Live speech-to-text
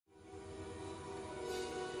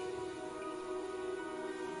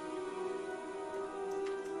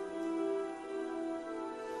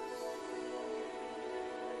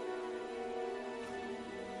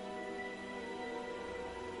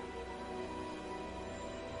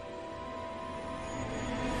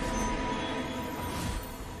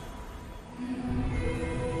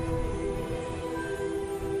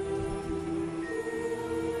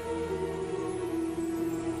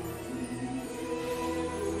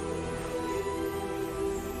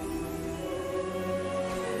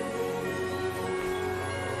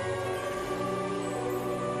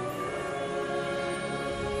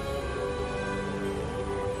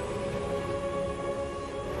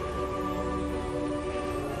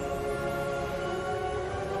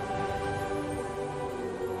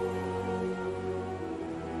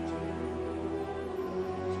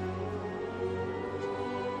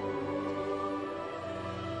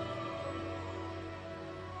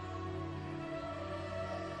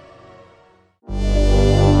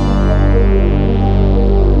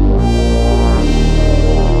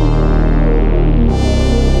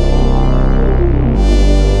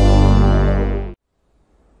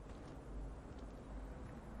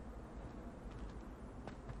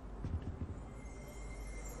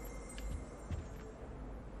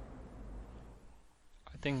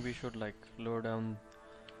think we should like lower down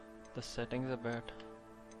the settings a bit.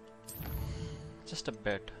 Just a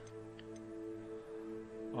bit.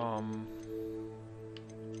 I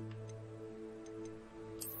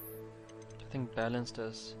think balanced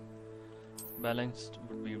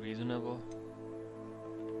would be reasonable.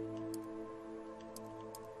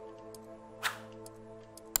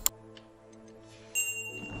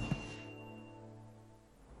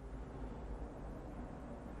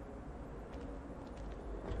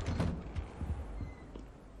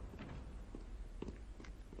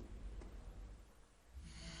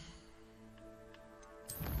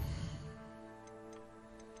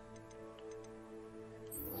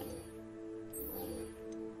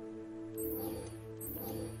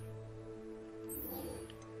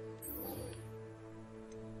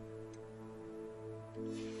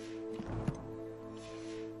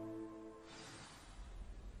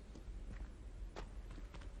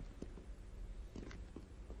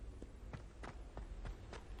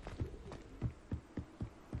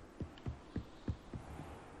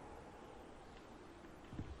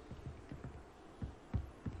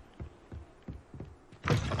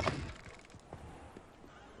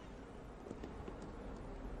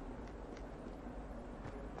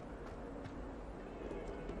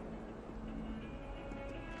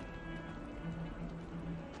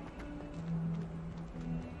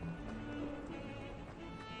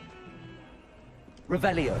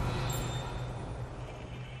 Revelio.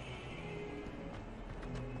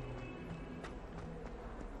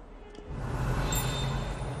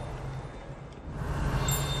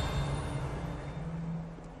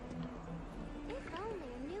 If only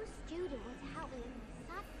a new student was helping in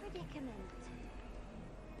such predicament.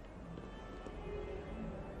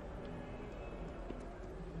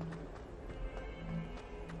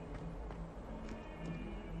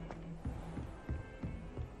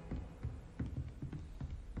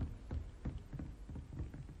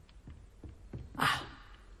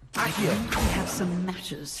 We have some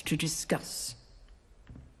matters to discuss.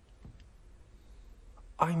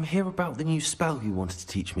 I'm here about the new spell you wanted to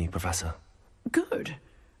teach me, Professor. Good.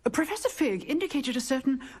 Professor Fig indicated a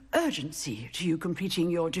certain urgency to you completing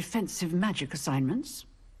your defensive magic assignments.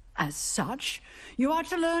 As such, you are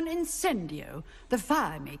to learn Incendio, the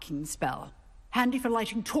fire-making spell, handy for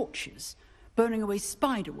lighting torches, burning away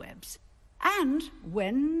spider webs, and,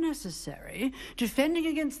 when necessary, defending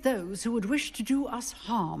against those who would wish to do us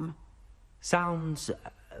harm. Sounds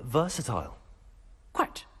versatile.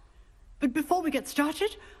 Quite. But before we get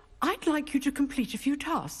started, I'd like you to complete a few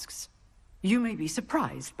tasks. You may be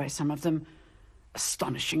surprised by some of them.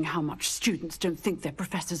 Astonishing how much students don't think their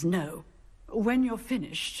professors know. When you're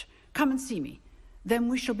finished, come and see me. Then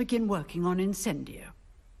we shall begin working on Incendio.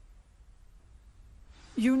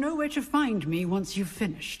 You know where to find me once you've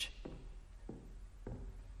finished.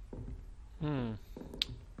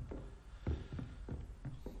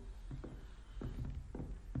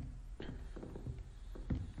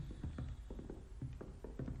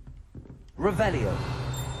 Revelio.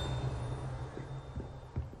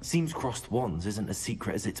 Seems crossed wands isn't as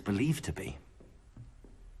secret as it's believed to be.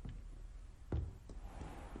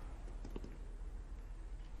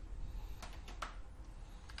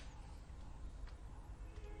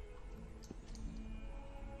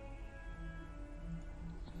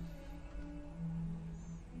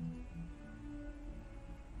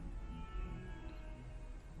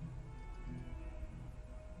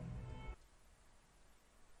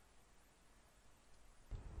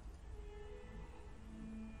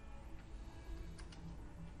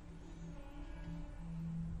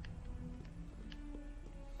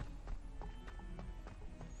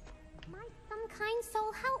 Might some kind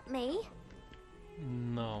soul help me?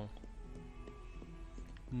 No.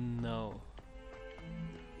 No.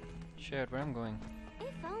 Shit, where I'm going? If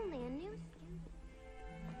only a new student.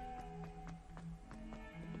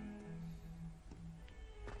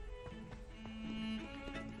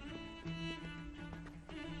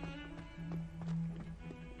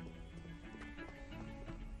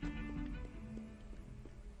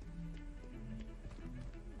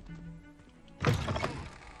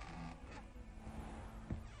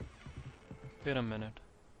 Wait a minute.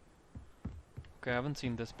 Okay, I haven't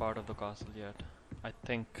seen this part of the castle yet. I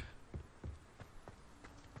think.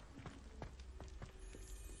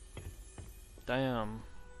 Damn.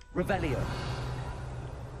 Revelio.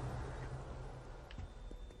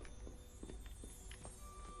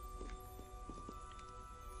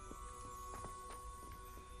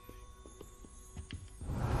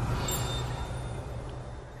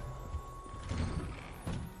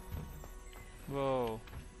 Whoa.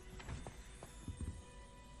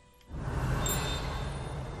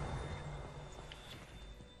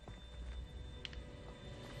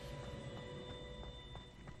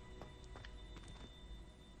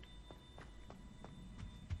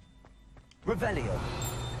 Revelio.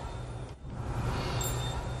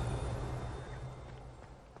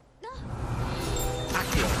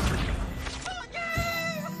 Accio.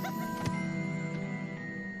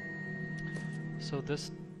 So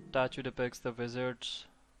this statue depicts the wizard's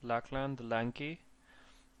Lackland, the lanky,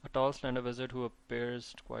 a tall, slender wizard who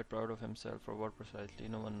appears quite proud of himself. For what precisely?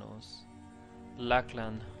 No one knows.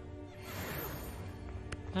 Lackland.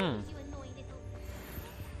 You annoying little.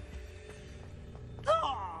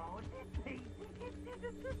 Oh,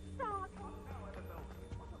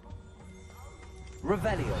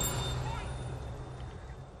 Revelio.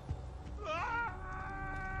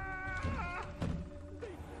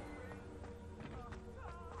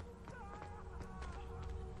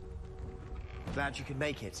 Glad you could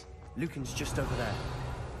make it. Lucan's just over there.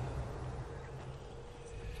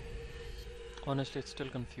 Honestly, it still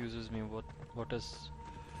confuses me.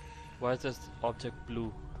 Why is this object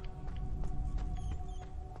blue?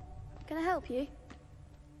 Can I help you?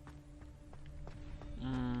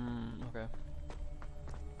 Okay.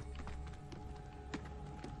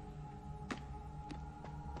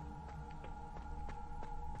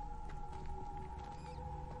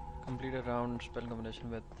 Complete a round spell combination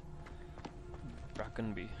with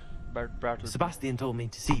Brackenby. Brattle. Sebastian told me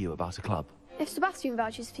to see you about a club. If Sebastian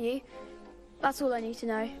vouches for you, that's all I need to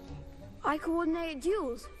know. I coordinate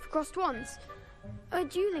duels for crossed wands. A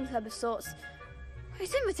dueling club of sorts.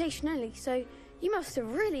 It's invitation only, so you must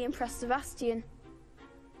have really impressed Sebastian.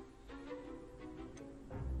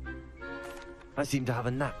 I seem to have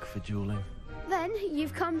a knack for dueling. Then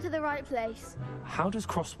you've come to the right place. How does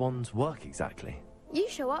cross wands work exactly? You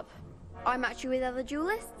show up, I match you with other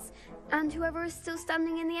duelists, and whoever is still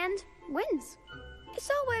standing in the end wins. It's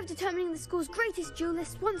our way of determining the school's greatest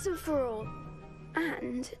duelist once and for all.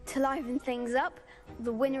 And to liven things up,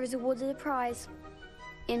 the winner is awarded a prize.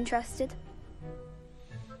 Interested?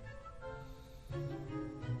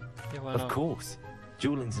 Yeah, why Of not? course.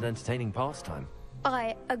 Dueling's an entertaining pastime.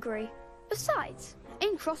 I agree. Besides,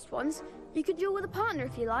 in crossed ones, you could duel with a partner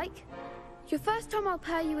if you like. Your first time I'll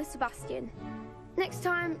pair you with Sebastian. Next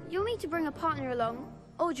time, you'll need to bring a partner along,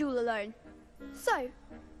 or duel alone. So,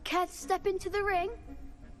 care to step into the ring?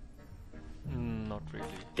 Not really.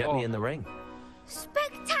 Get me in the ring.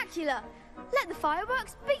 Spectacular! Let the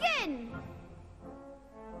fireworks begin!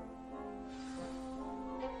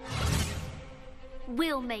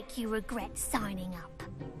 We'll make you regret signing up.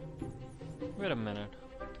 Wait a minute.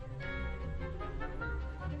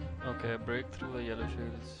 Okay, break through the yellow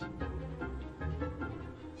shields.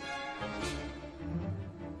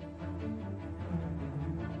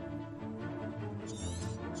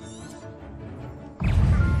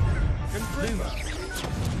 Luma.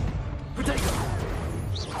 Potato.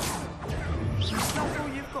 That's all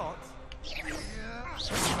you've got?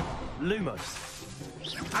 Lumos.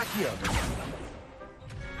 Accio.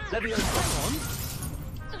 Leviosa.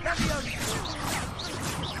 Leviosa.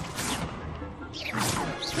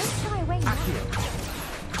 Don't shy away now. Accio.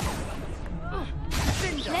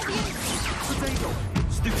 Leviosa. Potato.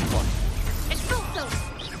 Stupid one. Expulso.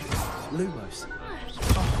 Lumos.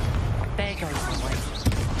 There goes the way.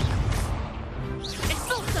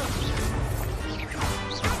 Expulso.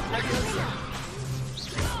 Leviosa.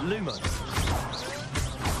 Lumos.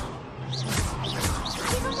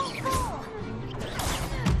 Give him all four.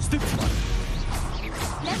 Stupid one.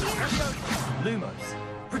 Leviosa. Lumos.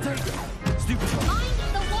 Potato. Stupid one. Find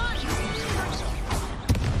the one.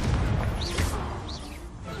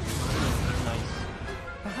 Nice.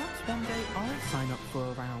 Perhaps one day I'll sign up for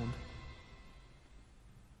a round.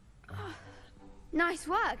 Nice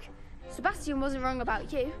work. Sebastian wasn't wrong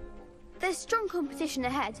about you. There's strong competition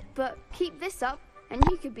ahead, but keep this up and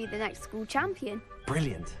you could be the next school champion.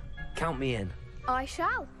 Brilliant. Count me in. I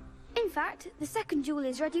shall. In fact, the second duel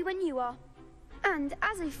is ready when you are. And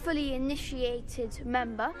as a fully initiated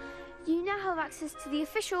member, you now have access to the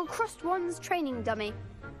official Crossed Wands training dummy.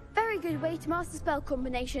 Very good way to master spell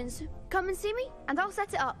combinations. Come and see me, and I'll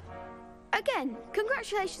set it up. Again,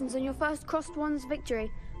 congratulations on your first Crossed Wands victory.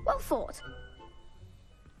 Well fought.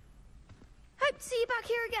 Hope to see you back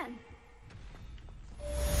here again.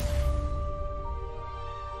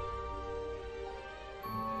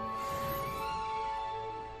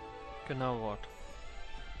 Okay, now what?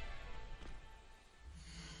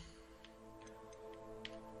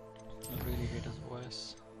 I really hate his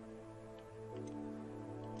voice.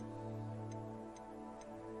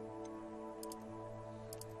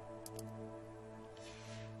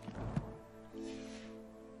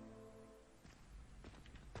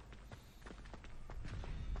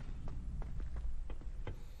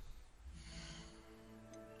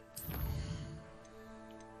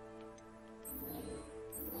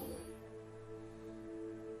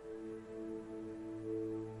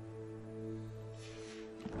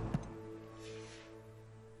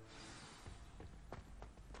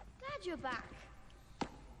 back.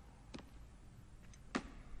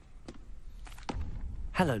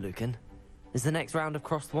 Hello, Lucan. Is the next round of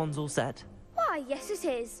Crossed Wands all set? Why, yes it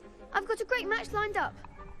is. I've got a great match lined up.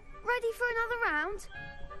 Ready for another round?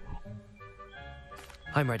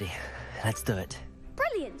 I'm ready. Let's do it.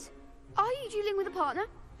 Brilliant. Are you dueling with a partner?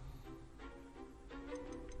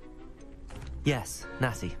 Yes,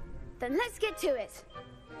 Natty. Then let's get to it.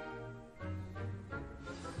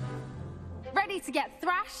 Ready to get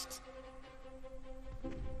thrashed?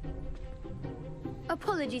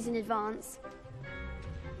 Apologies in advance.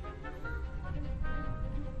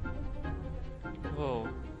 Whoa.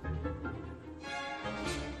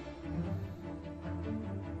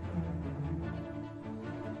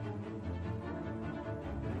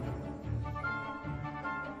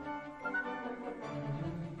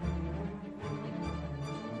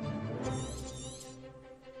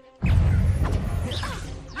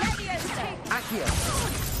 Accio!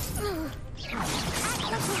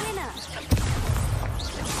 That's a winner.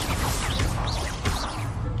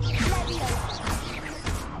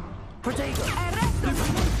 Protego!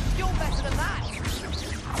 You're better than that.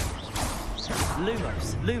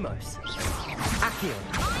 Lumos! Accio!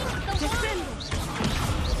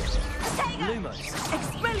 Lumos!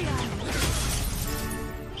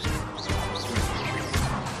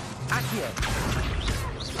 Accio!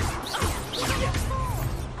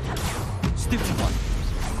 Stupid one!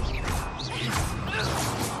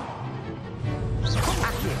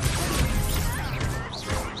 Accio!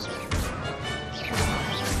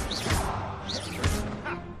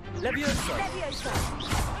 Levioso!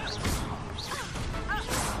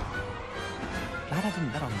 Glad I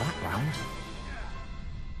didn't bet on that round.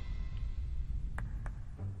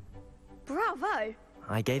 Bravo.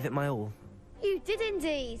 I gave it my all. You did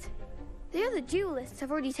indeed. The other duelists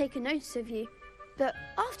have already taken notice of you. But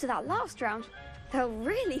after that last round, they'll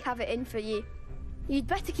really have it in for you. You'd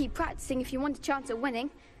better keep practicing if you want a chance at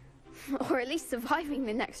winning. Or at least surviving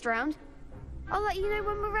the next round. I'll let you know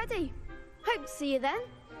when we're ready. Hope to see you then.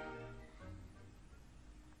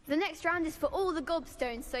 The next round is for all the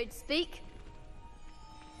gobstones, so to speak.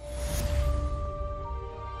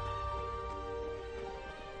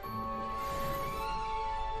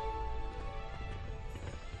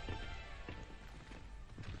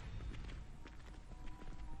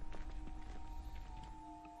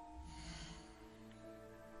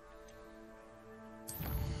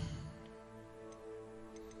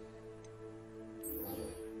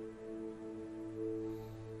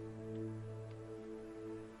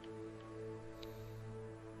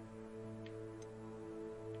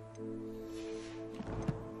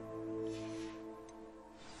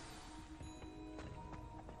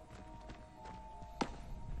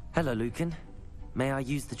 Hello, Lucan. May I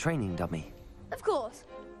use the training dummy? Of course.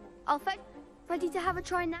 I'll fetch. Ready to have a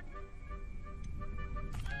try now?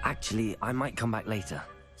 Actually, I might come back later.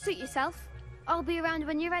 Suit yourself. I'll be around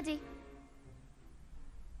when you're ready.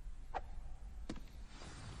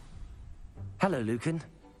 Hello, Lucan.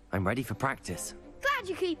 I'm ready for practice. Glad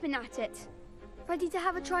you're keeping at it. Ready to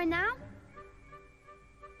have a try now?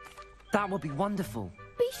 That would be wonderful.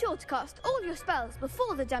 Be sure to cast all your spells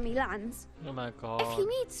before the dummy lands. Oh my god. If you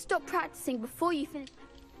need to stop practicing before you finish...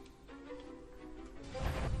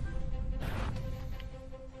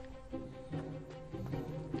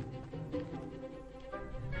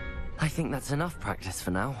 I think that's enough practice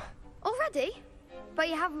for now. Already? But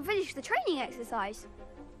you haven't finished the training exercise.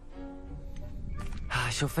 I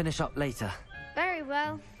shall finish up later. Very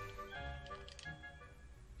well.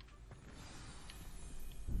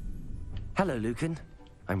 Hello, Lucan.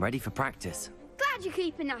 I'm ready for practice. Glad you're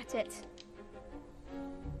keeping at it.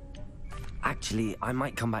 Actually, I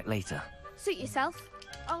might come back later. Suit yourself.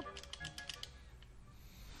 I'll...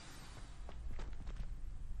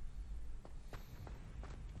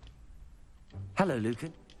 Hello,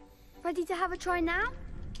 Lucan. Ready to have a try now?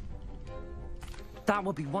 That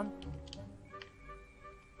would be one.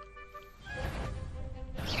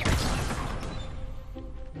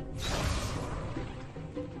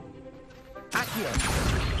 Accio!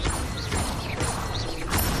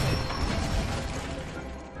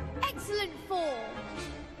 Excellent fall.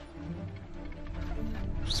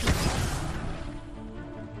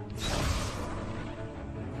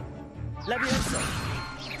 Levioso!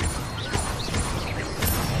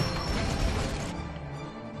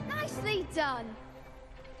 Nicely done.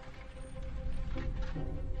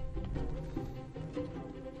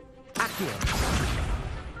 Accio!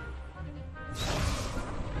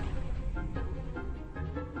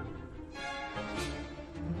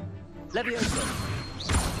 Levioso!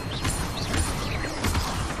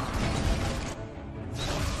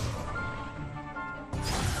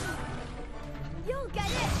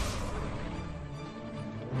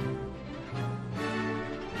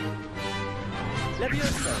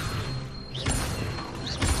 Levioso!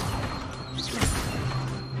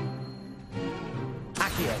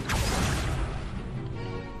 Accio!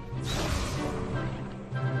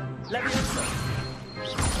 Levioso!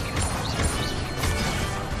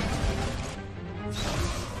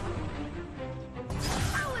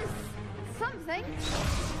 That was something.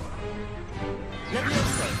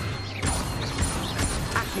 Levioso!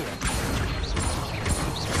 Accio!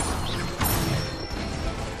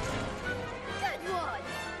 Good one.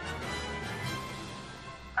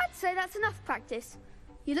 I'd say that's enough practice.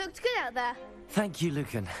 You looked good out there. Thank you,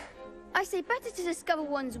 Lucan. I say better to discover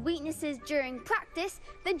one's weaknesses during practice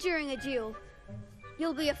than during a duel.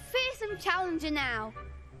 You'll be a fearsome challenger now.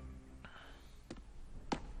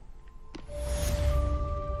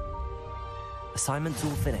 Assignment's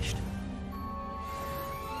all finished.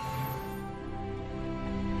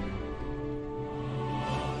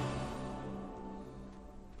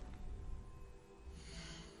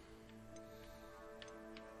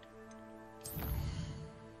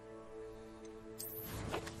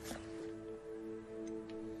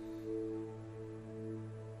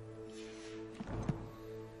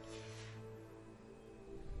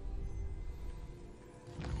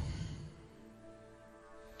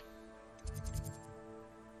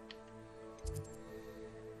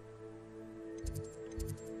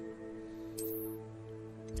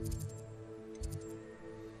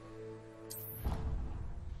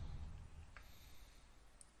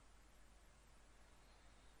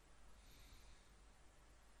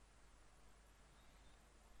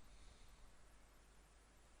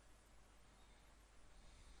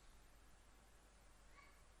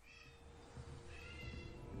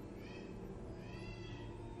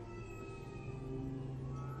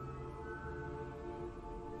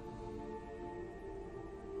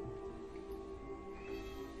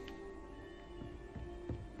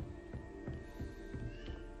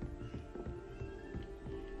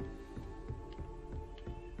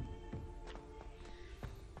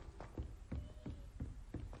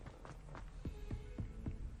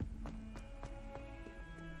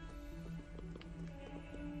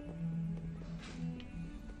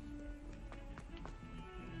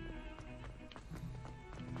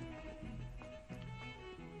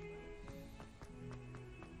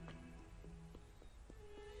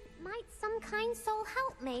 Might some kind soul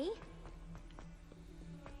help me?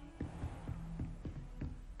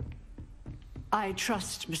 I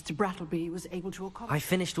trust Mr. Brattleby was able to accomplish. I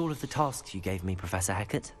finished all of the tasks you gave me, Professor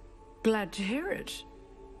Hecat. Glad to hear it.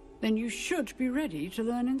 Then you should be ready to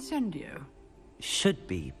learn Incendio. Should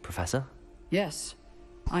be, Professor. Yes.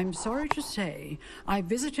 I'm sorry to say, I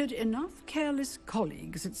visited enough careless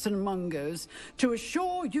colleagues at St. Mungo's to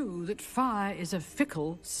assure you that fire is a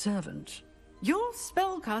fickle servant. Your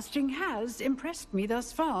spellcasting has impressed me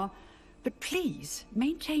thus far, but please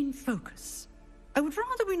maintain focus. I would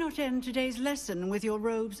rather we not end today's lesson with your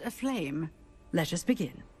robes aflame. Let us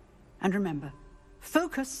begin. And remember,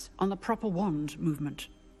 focus on the proper wand movement.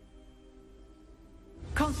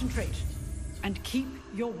 Concentrate, and keep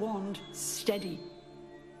your wand steady.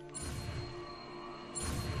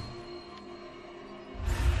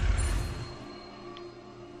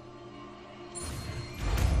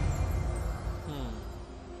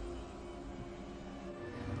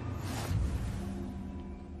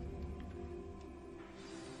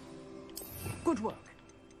 Good work.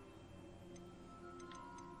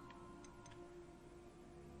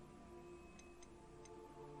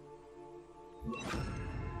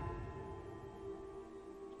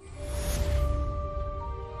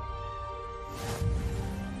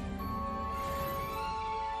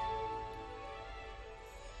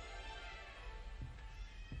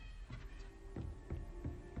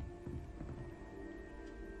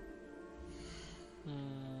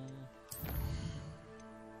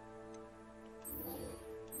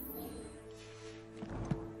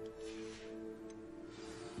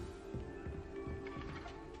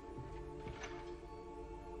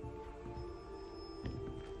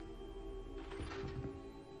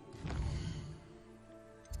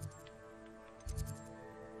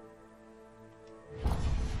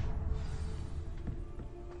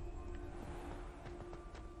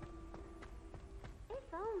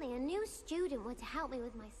 If only a new student were to help me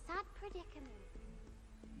with my sad predicament.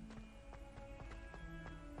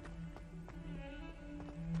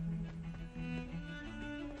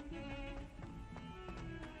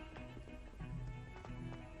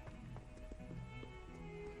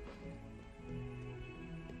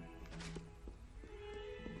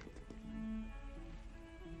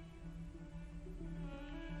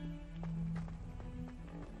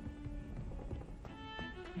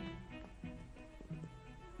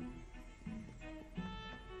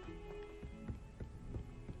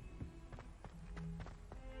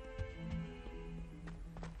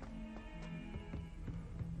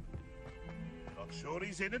 sure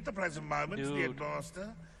he's in at the present moment, the Dude.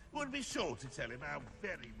 headmaster. Would be sure to tell him how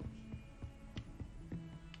very much.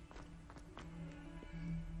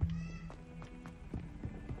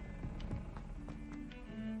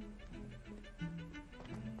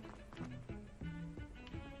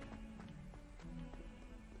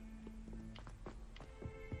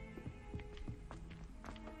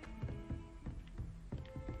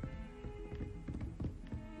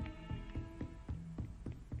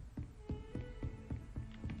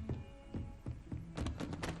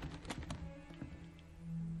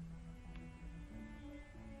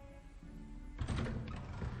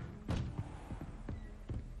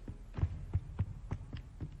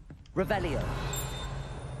 Revelio.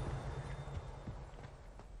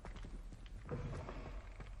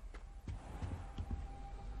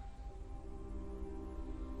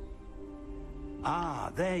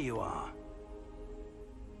 Ah, there you are.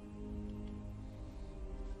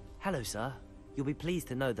 Hello, sir. You'll be pleased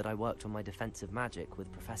to know that I worked on my defensive magic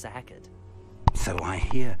with Professor Heckard. So I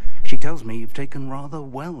hear. She tells me you've taken rather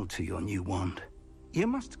well to your new wand. You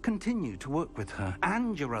must continue to work with her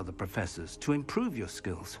and your other professors to improve your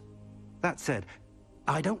skills. That said,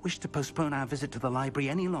 I don't wish to postpone our visit to the library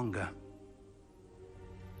any longer.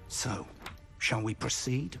 So, shall we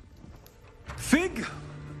proceed? Fig,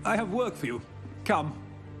 I have work for you. Come.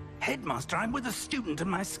 Headmaster, I'm with a student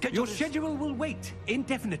and my schedule Your schedule will wait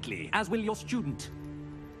indefinitely, as will your student.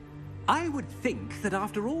 I would think that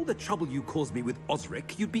after all the trouble you caused me with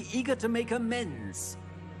Osric, you'd be eager to make amends.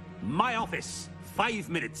 My office, 5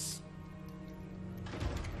 minutes.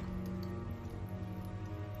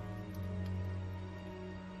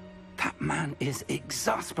 That man is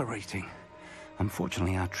exasperating.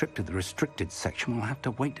 Unfortunately, our trip to the restricted section will have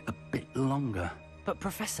to wait a bit longer. But,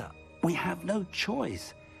 Professor... We have no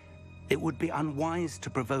choice. It would be unwise to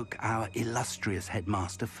provoke our illustrious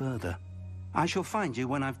headmaster further. I shall find you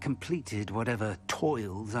when I've completed whatever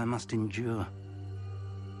toils I must endure.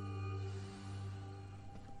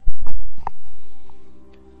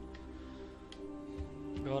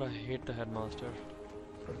 God, I hate the headmaster.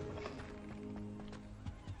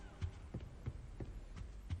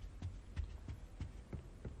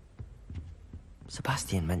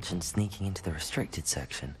 Sebastian mentioned sneaking into the restricted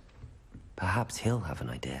section. Perhaps he'll have an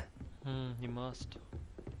idea. He must.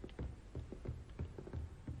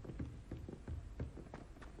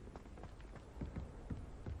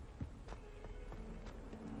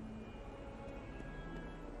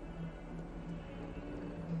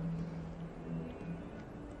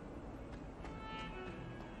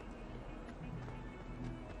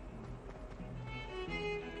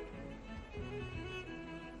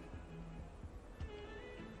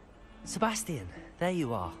 Sebastian, there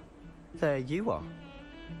you are. There you are.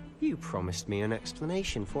 You promised me an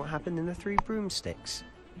explanation for what happened in the Three Broomsticks.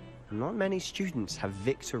 Not many students have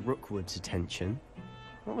Victor Rookwood's attention.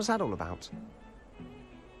 What was that all about?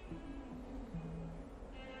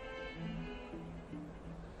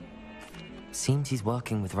 Seems he's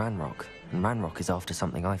working with Ranrock, and Ranrock is after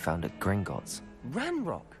something I found at Gringotts.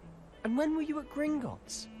 Ranrock? And when were you at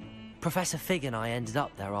Gringotts? Professor Fig and I ended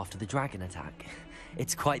up there after the dragon attack.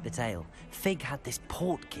 It's quite the tale. Fig had this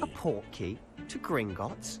port key. A port key? To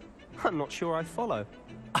Gringotts? I'm not sure I follow.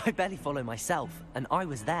 I barely follow myself, and I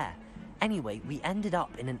was there. Anyway, we ended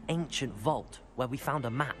up in an ancient vault where we found a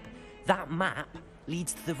map. That map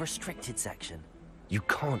leads to the restricted section. You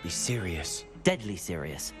can't be serious. Deadly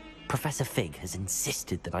serious. Professor Fig has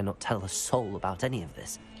insisted that I not tell a soul about any of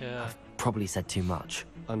this. Yeah. I've probably said too much.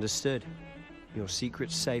 Understood. Your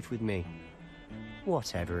secret's safe with me.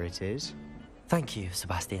 Whatever it is. Thank you,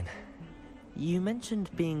 Sebastian. You mentioned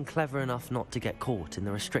being clever enough not to get caught in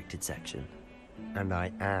the restricted section. And I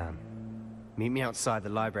am. Meet me outside the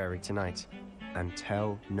library tonight, and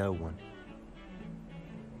tell no one.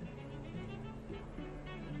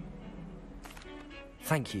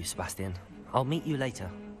 Thank you, Sebastian. I'll meet you later.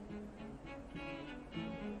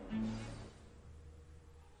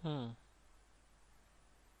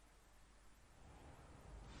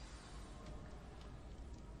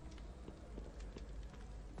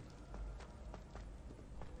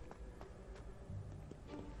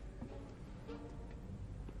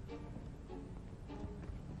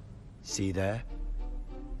 See there?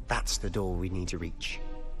 That's the door we need to reach.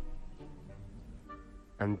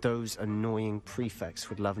 And those annoying prefects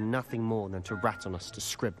would love nothing more than to rat on us to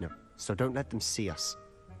Scribner, so don't let them see us.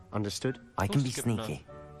 Understood? I can be sneaky.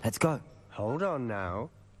 Let's go. Hold on now.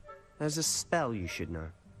 There's a spell you should know.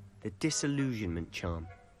 The Disillusionment Charm.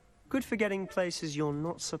 Good for getting places you're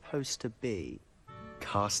not supposed to be.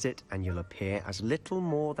 Cast it and you'll appear as little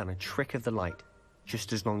more than a trick of the light,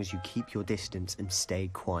 just as long as you keep your distance and stay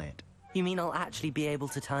quiet. You mean I'll actually be able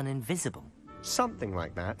to turn invisible? Something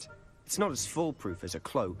like that. It's not as foolproof as a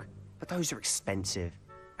cloak, but those are expensive.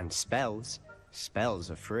 And spells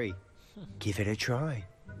are free. Give it a try.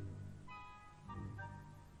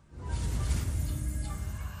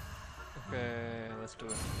 Okay, let's do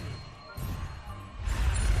it.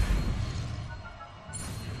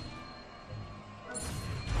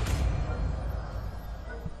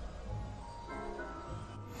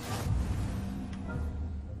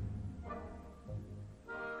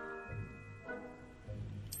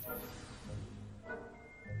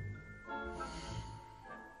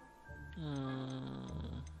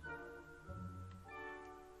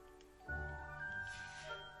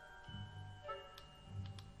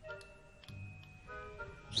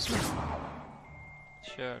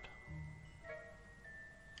 Shared.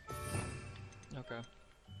 Okay.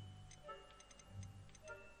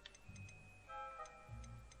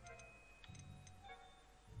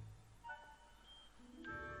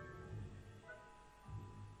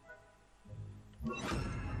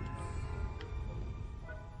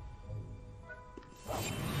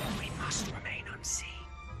 We must remain unseen.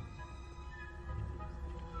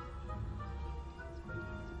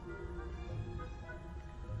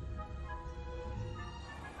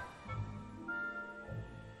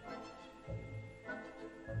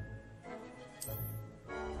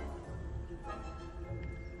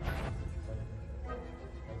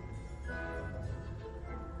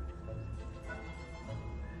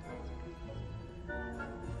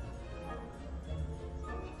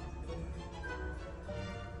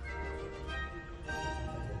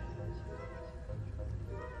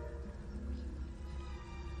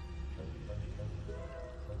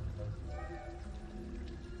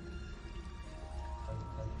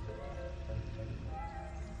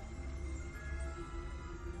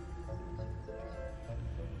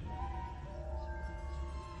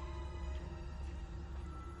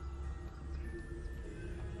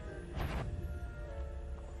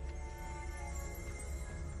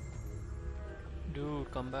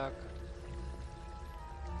 Dude, come back.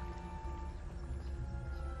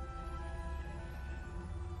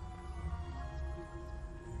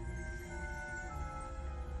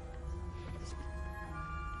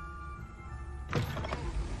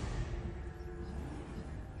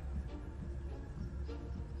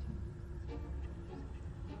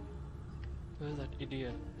 Where's that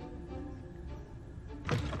idiot?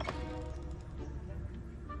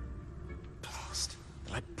 Blast.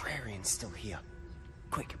 The librarian's still here.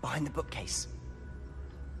 Quick, behind the bookcase.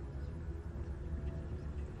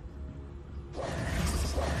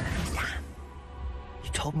 Damn! You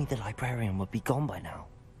told me the librarian would be gone by now.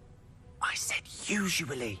 I said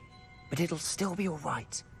usually, but it'll still be all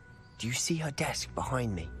right. Do you see her desk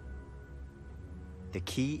behind me? The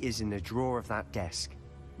key is in the drawer of that desk.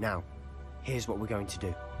 Now, here's what we're going to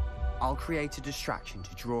do. I'll create a distraction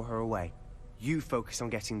to draw her away. You focus on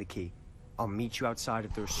getting the key. I'll meet you outside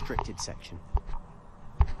of the restricted section.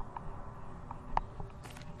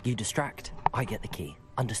 You distract, I get the key.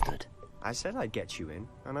 Understood. I said I'd get you in,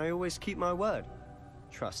 and I always keep my word.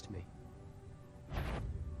 Trust me.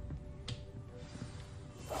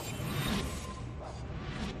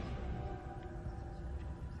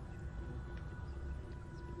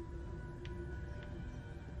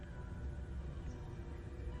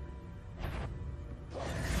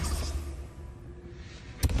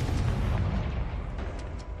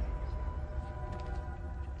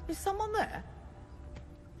 Is someone there?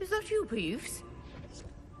 Is that you, Peeves?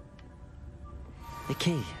 The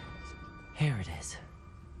key. Here it is.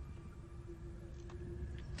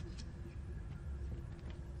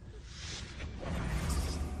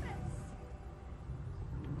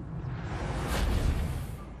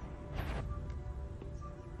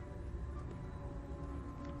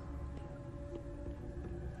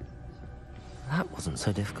 That wasn't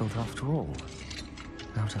so difficult after all.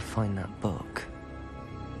 Now to find that book.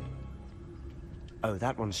 Oh,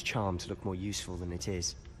 that one's charmed to look more useful than it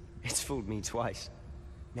is. It's fooled me twice.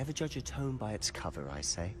 Never judge a tome by its cover, I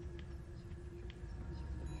say.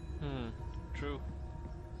 True.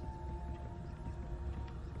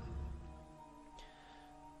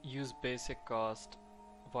 Use basic cast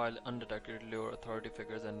while undetected, lure authority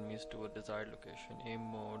figures enemies to a desired location. Aim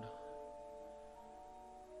mode.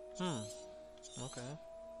 Okay.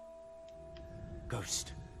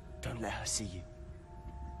 Ghost, don't let her see you.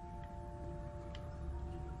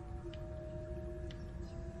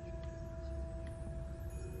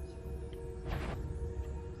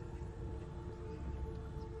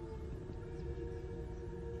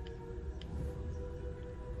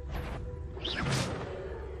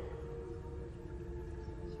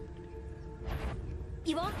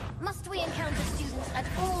 You on? Must we encounter students at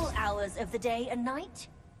all hours of the day and night?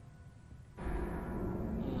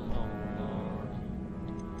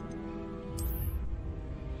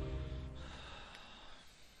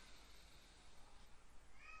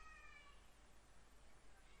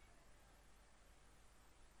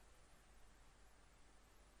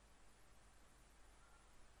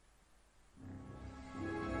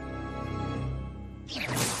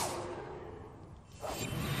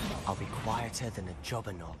 I'll be quieter than a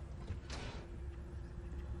jobberknoll.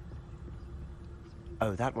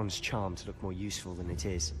 Oh, that one's charmed to look more useful than it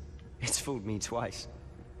is. It's fooled me twice.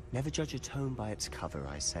 Never judge a tome by its cover,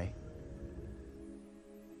 I say.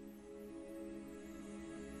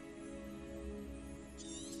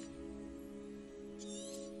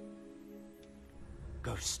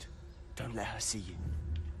 Ghost, don't let her see you.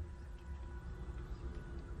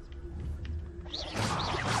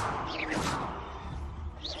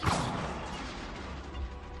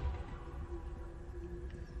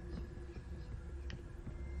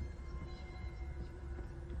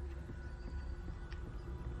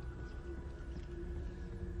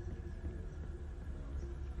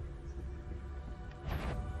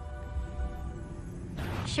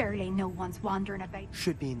 Surely no one's wandering about.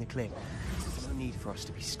 Should be in the clip. No need for us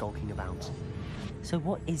to be skulking about. So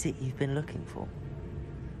what is it you've been looking for?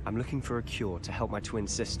 I'm looking for a cure to help my twin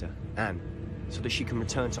sister, Anne, so that she can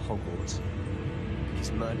return to Hogwarts.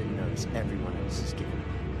 Because Merlin knows everyone else is given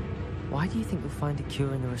up. Why do you think you'll find a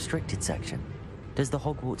cure in the restricted section? Does the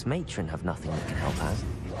Hogwarts matron have nothing that can help Anne?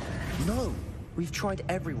 No! We've tried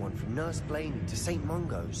everyone from Nurse Blaney to St.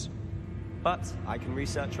 Mungo's. But I can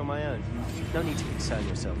research on my own. No need to concern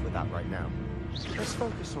yourself with that right now. Let's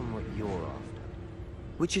focus on what you're after.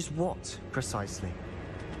 Which is what, precisely?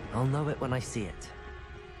 I'll know it when I see it.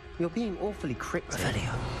 You're being awfully cryptic.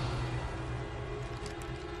 Revelio.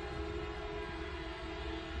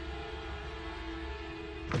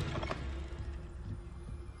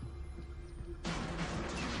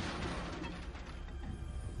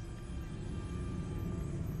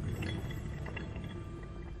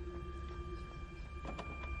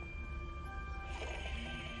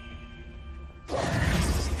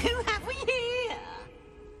 Who have we here?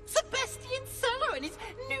 Sebastian Cello and his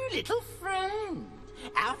new little friend.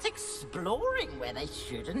 Out exploring where they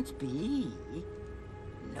shouldn't be.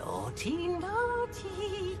 Naughty,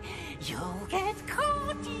 naughty, you'll get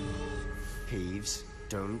caughty. Peeves,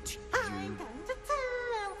 don't I'm going to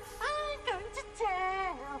tell, I'm going to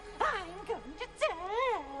tell, I'm going to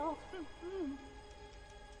tell.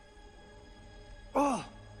 Oh,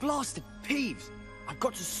 blasted Peeves! I've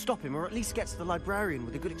got to stop him, or at least get to the librarian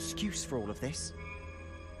with a good excuse for all of this.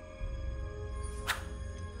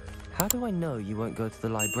 How do I know you won't go to the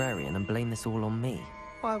librarian and blame this all on me?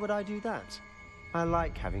 Why would I do that? I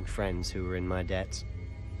like having friends who are in my debt.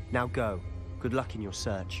 Now go. Good luck in your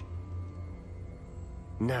search.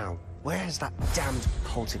 Now, where has that damned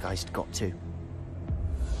poltergeist got to?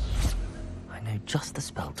 I know just the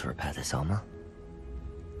spell to repair this armor.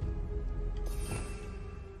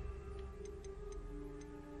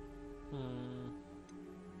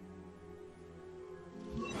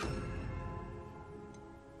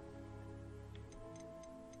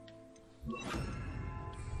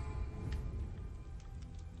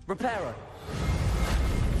 Repairer.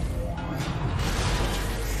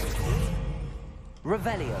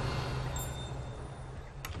 Revelio.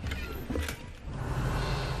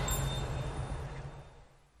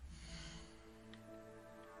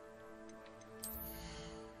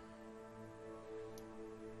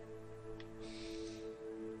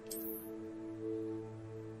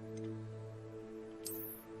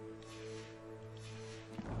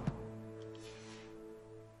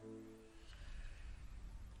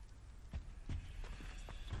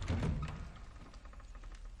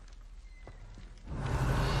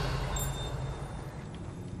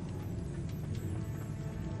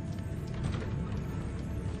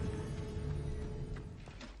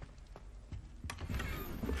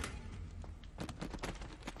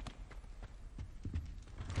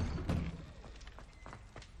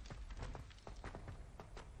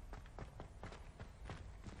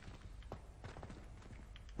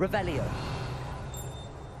 Revelio.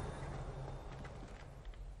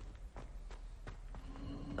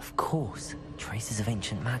 Of course, traces of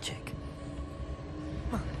ancient magic.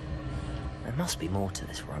 Huh. There must be more to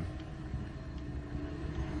this room.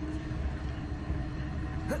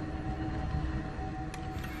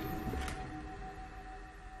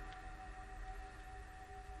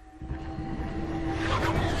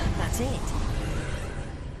 That's it.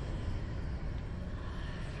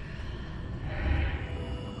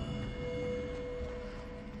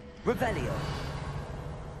 Revelio.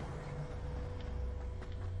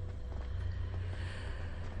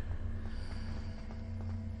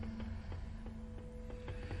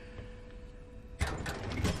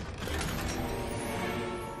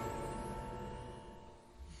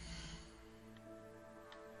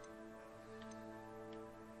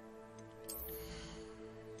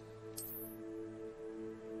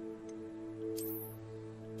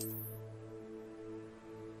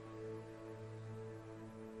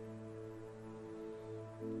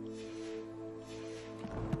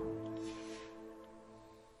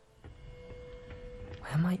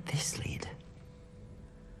 might this lead?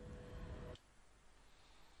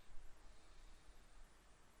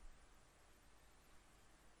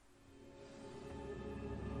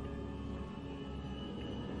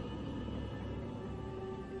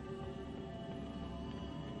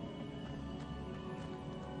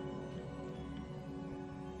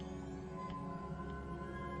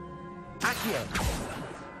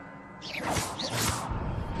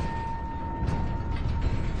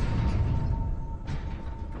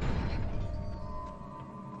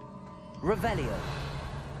 Revelio.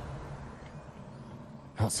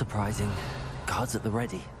 Not surprising. Guards at the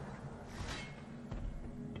ready.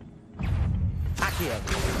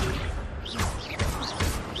 Accio.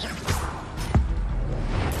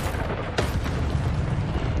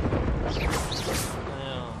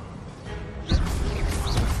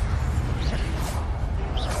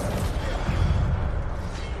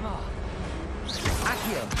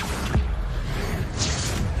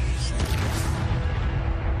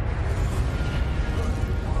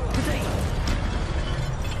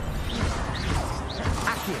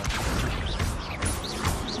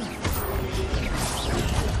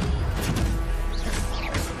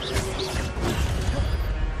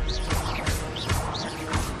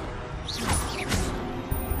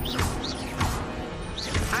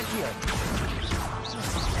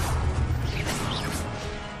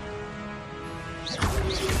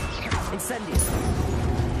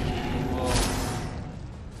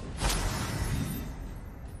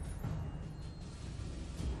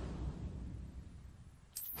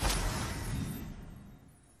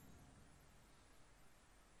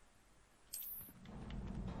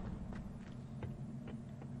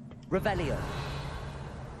 Revelio.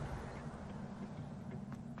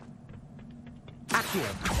 Accio.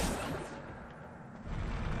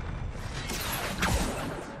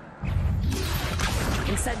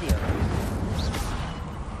 Incendio.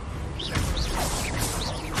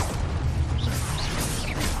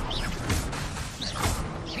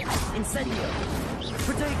 Incendio.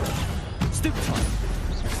 Protego. Stupefy.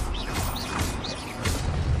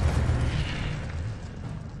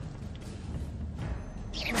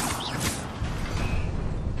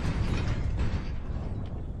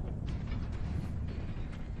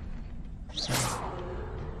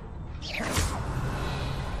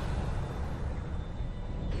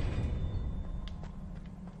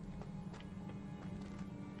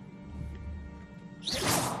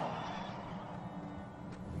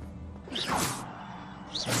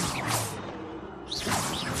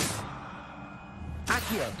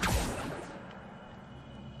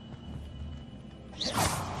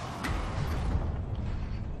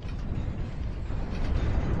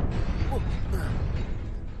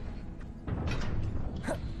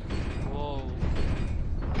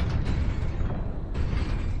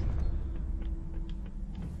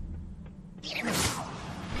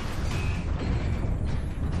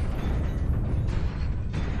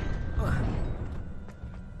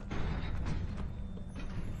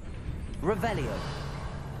 Revelio.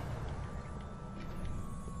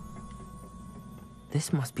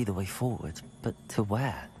 This must be the way forward, but to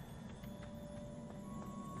where?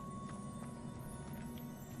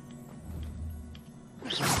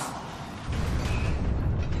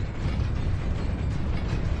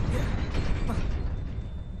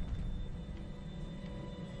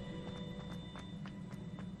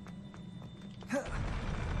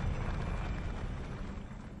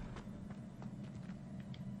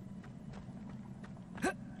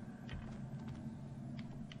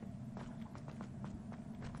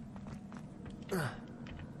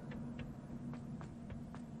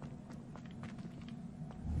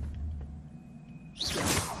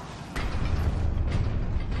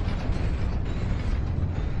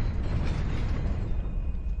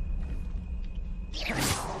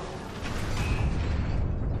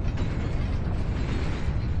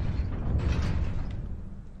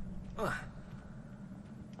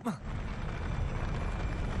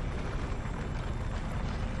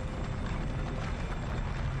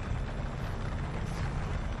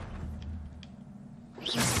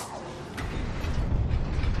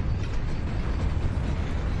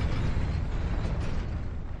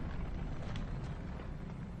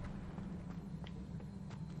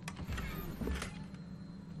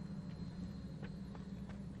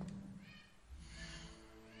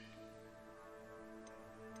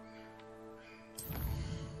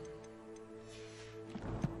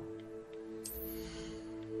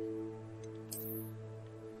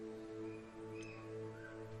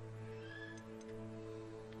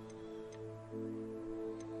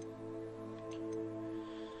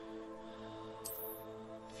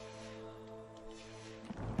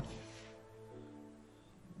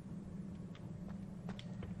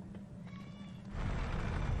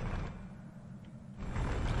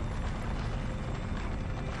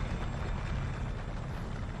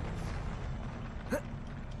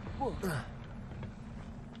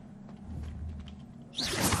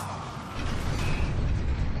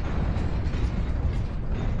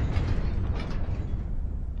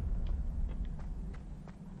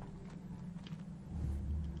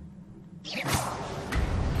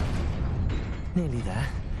 Nearly there.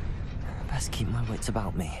 Best keep my wits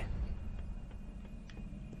about me.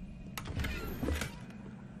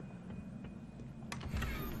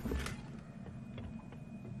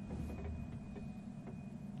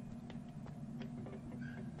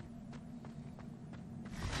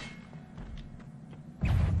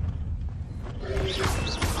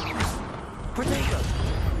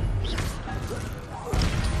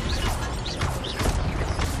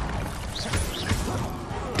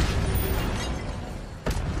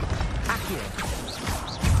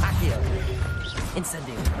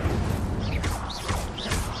 Incendio.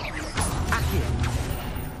 Accio.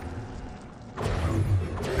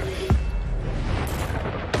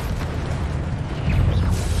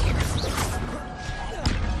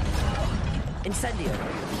 Incendio.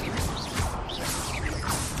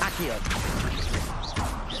 Accio.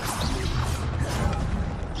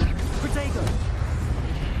 Protego.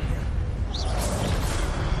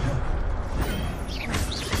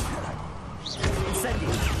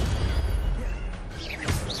 Incendio.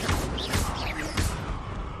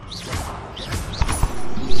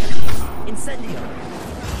 Incendio!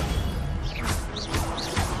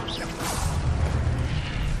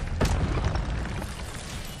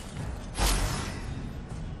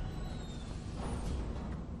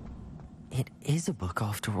 It is a book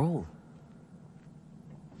after all.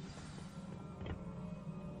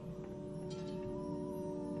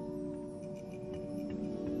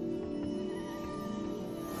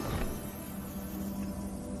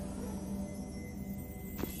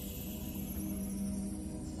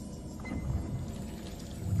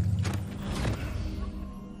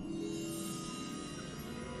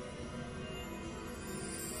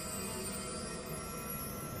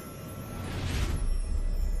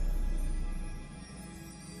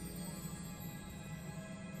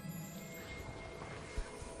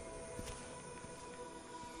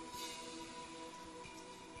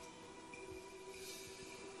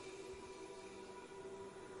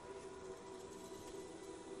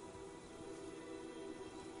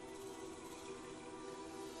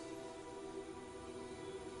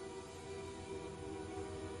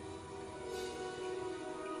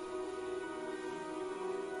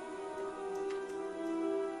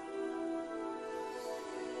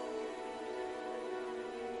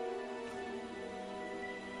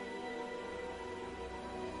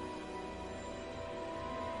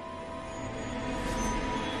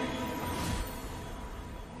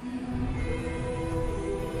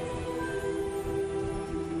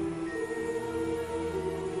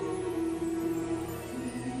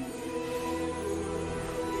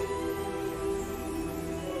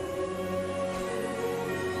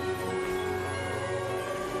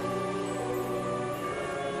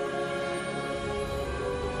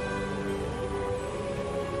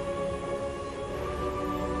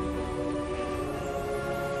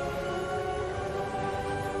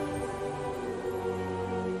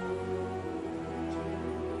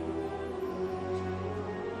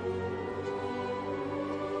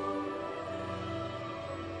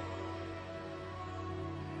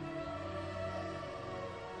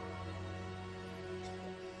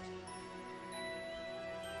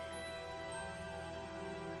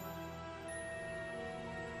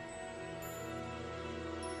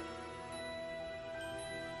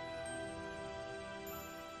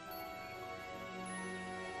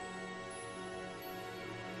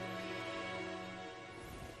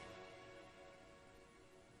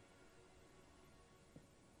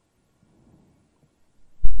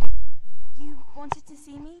 Wanted to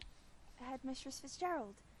see me? Headmistress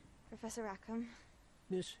Fitzgerald. Professor Rackham.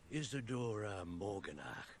 Miss Isadora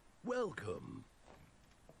Morganach. Welcome.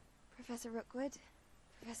 Professor Rookwood.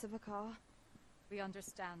 Professor Bakar. We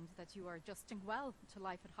understand that you are adjusting well to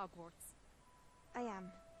life at Hogwarts. I am.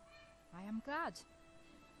 I am glad.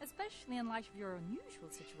 Especially in light of your unusual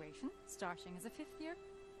situation, starting as a 5th year.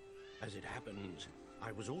 As it happens,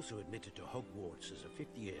 I was also admitted to Hogwarts as a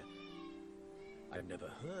 5th year. I've never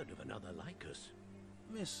heard of another like us.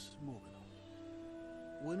 Miss Morgan,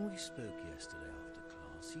 when we spoke yesterday after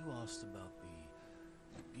class, you asked about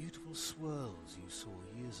the beautiful swirls you saw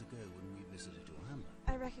years ago when we visited your hamlet.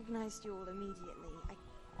 I recognized you all immediately. I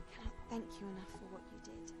cannot thank you enough for what you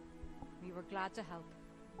did. We were glad to help.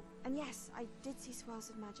 And yes, I did see swirls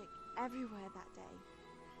of magic everywhere that day.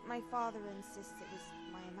 My father insists it was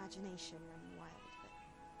my imagination running wild, but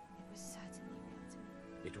it was certainly real to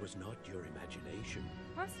me. It was not your imagination.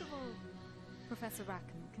 Percival, Professor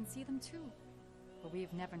Rackham can see them too, but we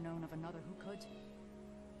have never known of another who could.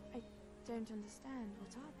 I don't understand.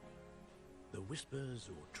 What are they? The whispers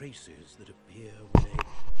or traces that appear when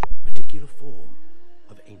a particular form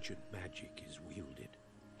of ancient magic is wielded.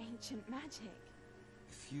 Ancient magic?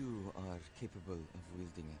 Few are capable of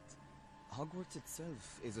wielding it. Hogwarts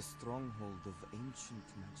itself is a stronghold of ancient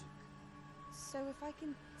magic. So if I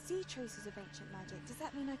can see traces of ancient magic, does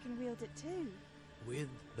that mean I can wield it too? With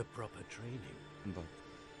the proper training. But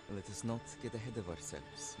let us not get ahead of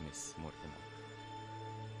ourselves, Miss Mortimer.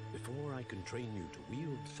 Before I can train you to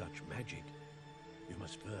wield such magic, you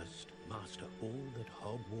must first master all that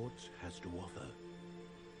Hogwarts has to offer.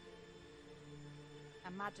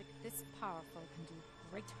 A magic this powerful can do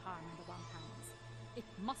great harm in the wrong hands. It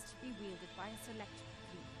must be wielded by a select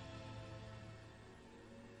few.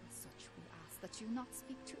 As such, we ask that you not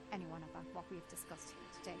speak to anyone about what we have discussed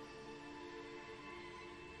here today.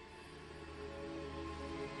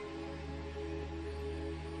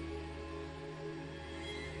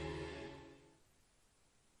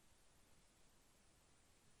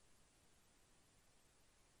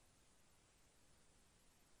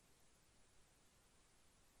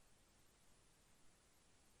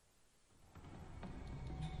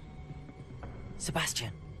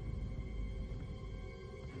 Sebastian.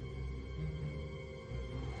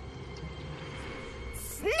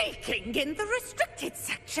 Sneaking in the restricted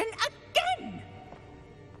section again!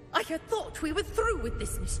 I had thought we were through with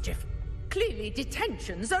this mischief. Clearly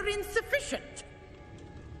detentions are insufficient.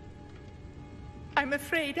 I'm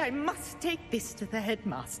afraid I must take this to the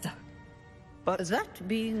headmaster. But that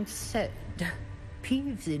being said,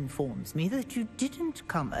 Peeves informs me that you didn't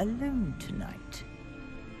come alone tonight.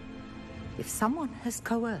 If someone has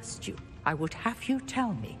coerced you, I would have you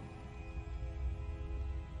tell me.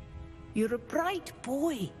 You're a bright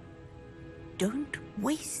boy. Don't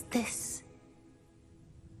waste this.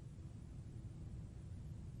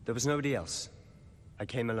 There was nobody else. I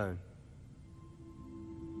came alone.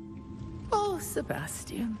 Oh,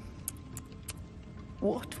 Sebastian.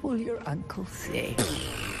 What will your uncle say?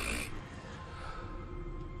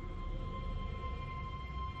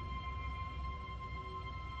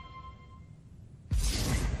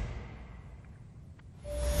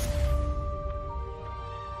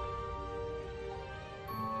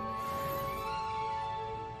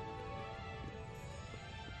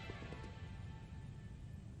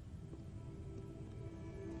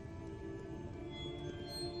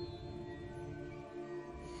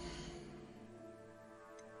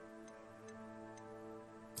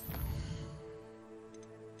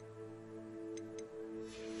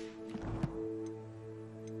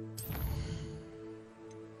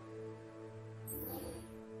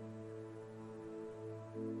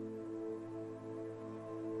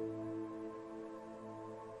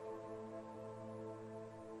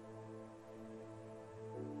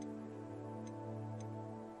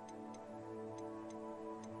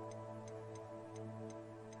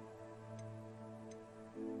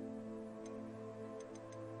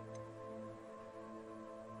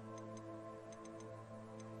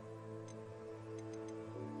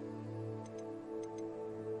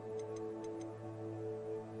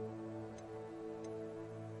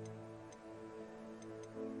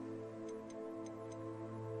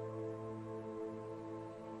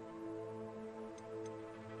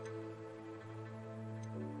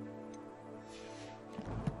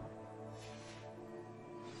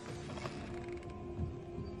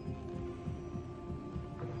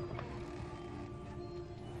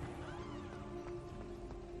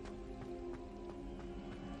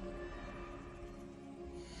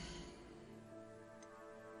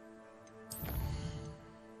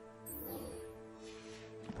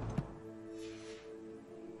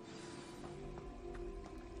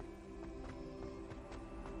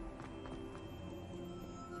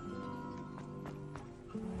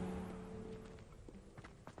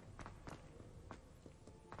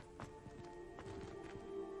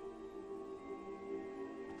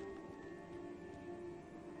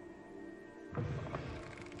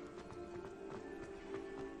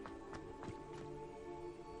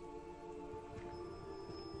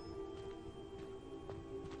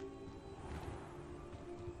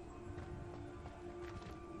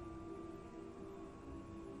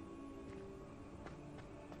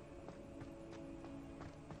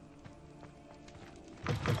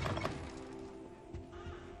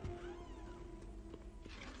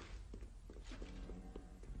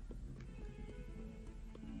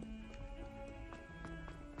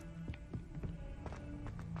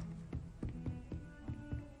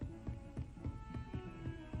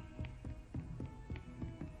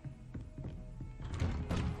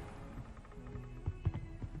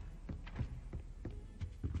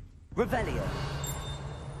 Revelio.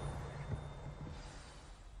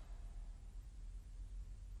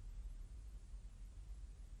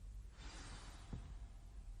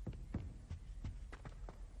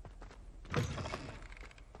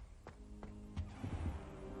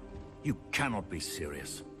 You cannot be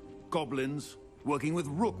serious. Goblins working with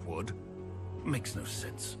Rookwood? Makes no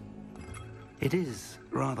sense. It is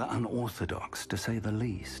rather unorthodox, to say the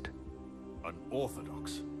least.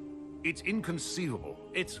 Unorthodox? It's inconceivable.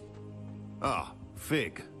 It's... Ah,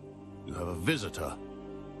 Fig. You have a visitor.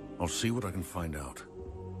 I'll see what I can find out.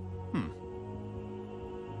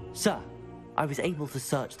 Sir, I was able to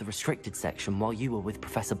search the restricted section while you were with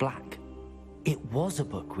Professor Black. It was a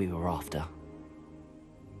book we were after.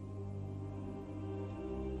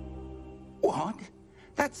 What?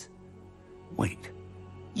 That's... Wait.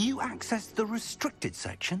 You accessed the restricted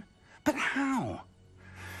section? But how?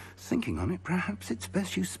 Thinking on it, perhaps it's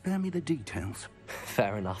best you spare me the details.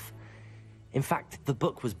 Fair enough. In fact, the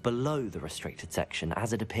book was below the restricted section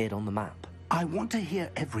as it appeared on the map. I want to hear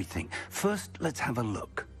everything. First, let's have a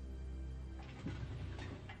look.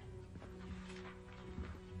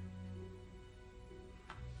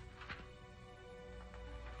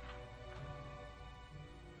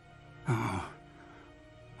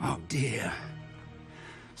 Oh dear.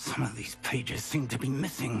 Some of these pages seem to be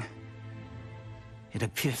missing. It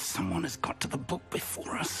appears someone has got to the book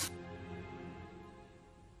before us.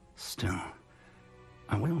 Still,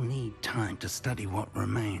 I will need time to study what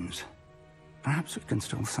remains. Perhaps we can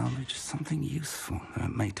still salvage something useful, though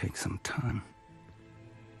it may take some time.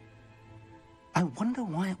 I wonder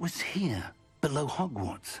why it was here, below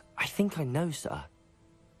Hogwarts. I think I know, sir.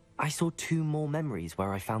 I saw 2 more memories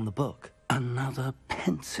where I found the book. Another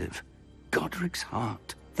pensive. Godric's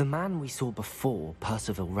heart. The man we saw before,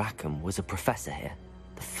 Percival Rackham, was a professor here.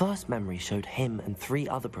 The first memory showed him and 3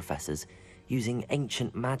 other professors using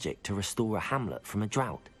ancient magic to restore a hamlet from a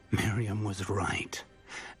drought. Miriam was right.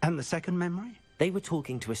 And the second memory? They were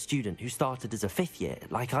talking to a student who started as a 5th year,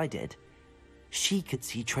 like I did. She could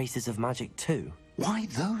see traces of magic too. Why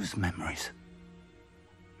those memories?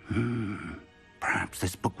 Perhaps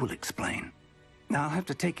this book will explain. I'll have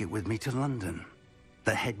to take it with me to London.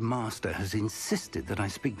 The headmaster has insisted that I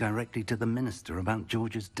speak directly to the minister about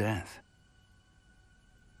George's death.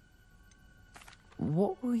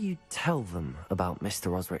 What will you tell them about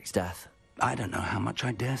Mr. Osric's death? I don't know how much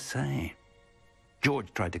I dare say.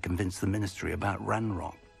 George tried to convince the ministry about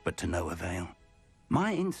Ranrock, but to no avail.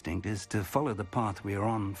 My instinct is to follow the path we are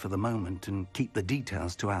on for the moment and keep the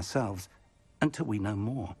details to ourselves until we know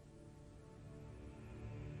more.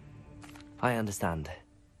 I understand.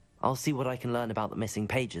 I'll see what I can learn about the missing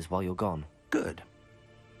pages while you're gone. Good.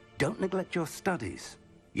 Don't neglect your studies.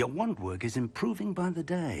 Your wand work is improving by the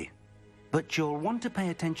day. But you'll want to pay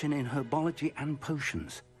attention in herbology and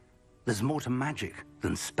potions. There's more to magic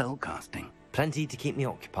than spellcasting. Plenty to keep me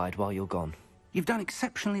occupied while you're gone. You've done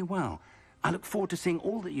exceptionally well. I look forward to seeing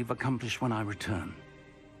all that you've accomplished when I return.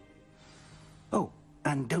 Oh,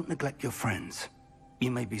 and don't neglect your friends. You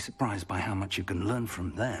may be surprised by how much you can learn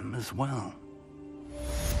from them as well.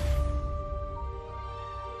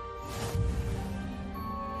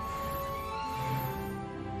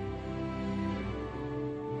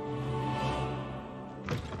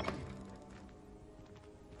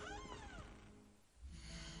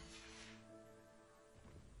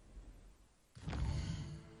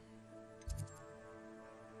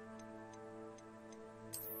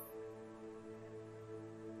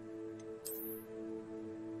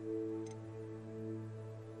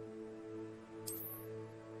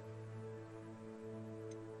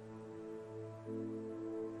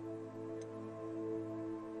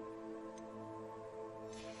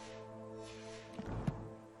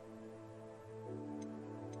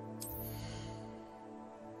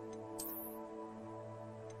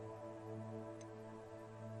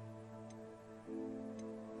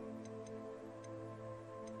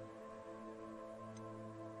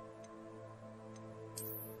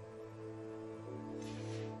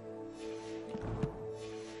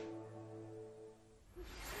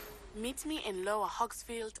 Meet me in Lower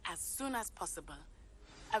Hogsfield as soon as possible.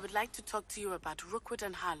 I would like to talk to you about Rookwood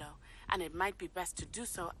and Harlow, and it might be best to do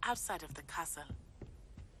so outside of the castle.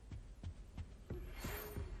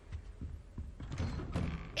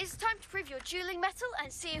 It's time to prove your dueling mettle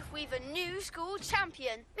and see if we've a new school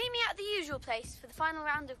champion. Meet me at the usual place for the final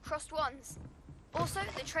round of crossed wands. Also,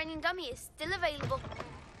 the training dummy is still available.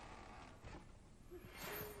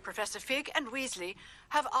 Professor Fig and Weasley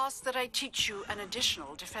have asked that I teach you an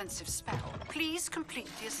additional defensive spell. Please complete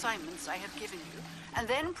the assignments I have given you, and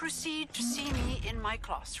then proceed to see me in my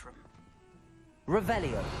classroom.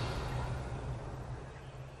 Revelio.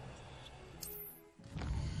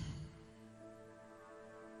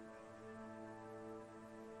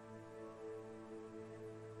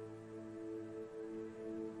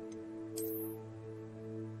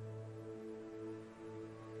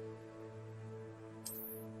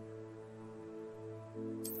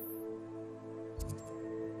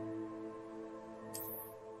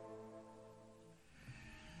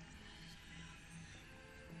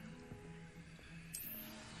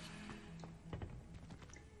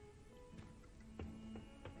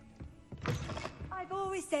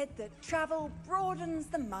 said that travel broadens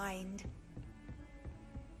the mind.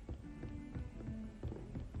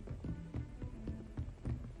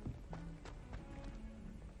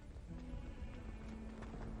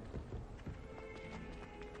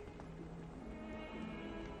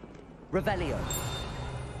 Revelio.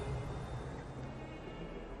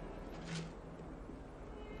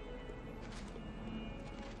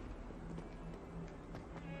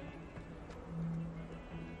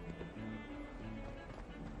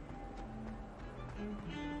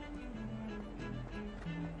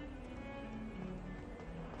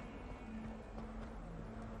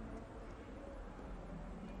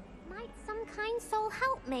 Might some kind soul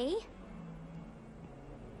help me?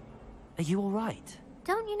 Are you all right?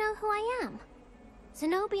 Don't you know who I am?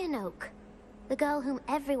 Zenobia Noak, the girl whom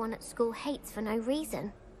everyone at school hates for no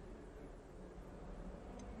reason.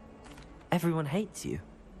 Everyone hates you.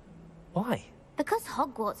 Why? Because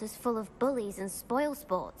Hogwarts is full of bullies and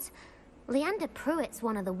spoilsports. Leander Pruitt's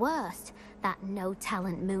one of the worst, that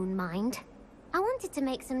no-talent moon mind. I wanted to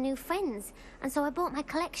make some new friends, and so I brought my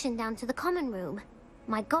collection down to the common room.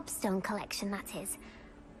 My gobstone collection, that is.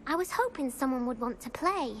 I was hoping someone would want to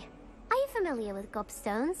play. Are you familiar with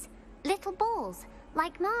gobstones? Little balls,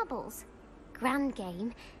 like marbles. Grand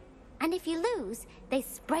game. And if you lose, they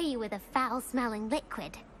spray you with a foul-smelling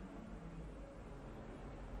liquid.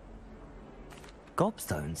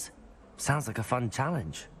 Gobstones? Sounds like a fun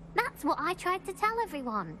challenge. That's what I tried to tell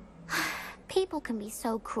everyone. People can be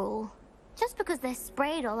so cruel. Just because they're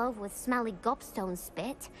sprayed all over with smelly gobstone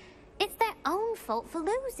spit, it's their own fault for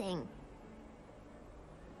losing.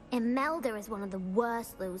 Imelda is one of the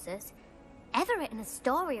worst losers. Everett and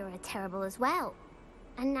Astoria are terrible as well.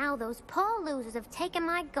 And now those poor losers have taken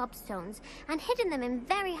my gobstones and hidden them in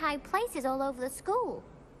very high places all over the school.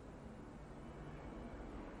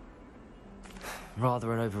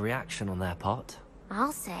 Rather an overreaction on their part.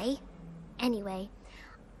 I'll say. Anyway,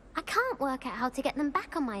 I can't work out how to get them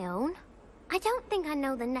back on my own. I don't think I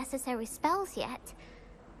know the necessary spells yet.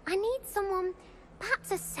 I need someone,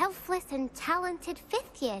 perhaps a selfless and talented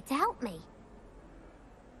fifth year to help me.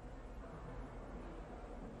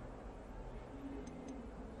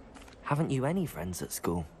 Haven't you any friends at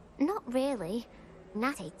school? Not really.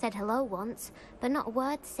 Natty said hello once, but not a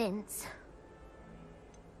word since.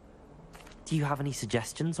 Do you have any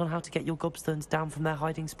suggestions on how to get your gobstones down from their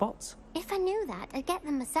hiding spots? If I knew that, I'd get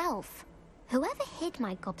them myself. Whoever hid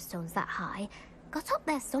my gobstones that high got up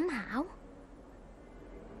there somehow.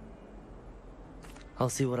 I'll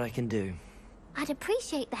see what I can do. I'd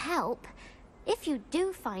appreciate the help. If you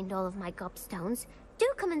do find all of my gobstones,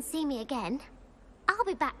 do come and see me again. I'll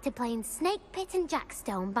be back to playing Snake Pit and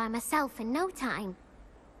Jackstone by myself in no time.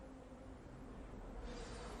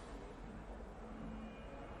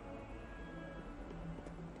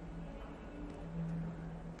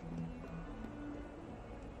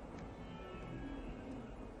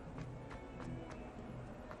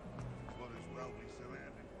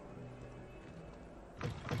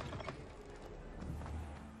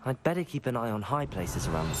 I'd better keep an eye on high places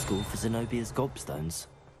around the school for Zenobia's gobstones.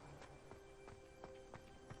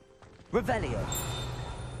 Revelio!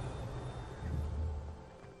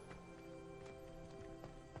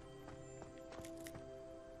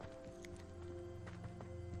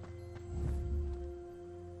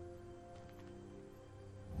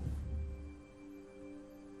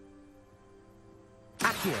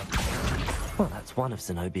 Accio! Well, that's one of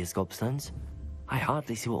Zenobia's gobstones. I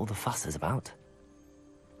hardly see what all the fuss is about.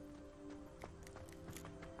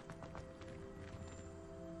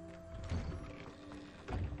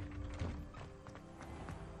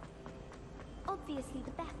 Obviously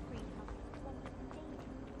the best greenhouse is one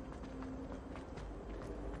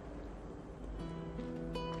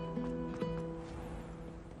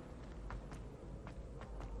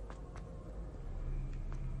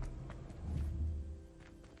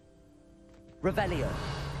with Revelio!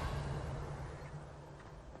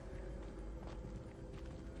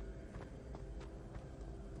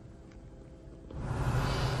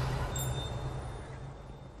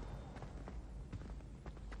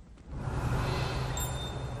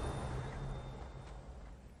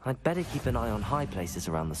 I'd better keep an eye on high places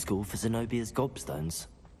around the school for Zenobia's gobstones.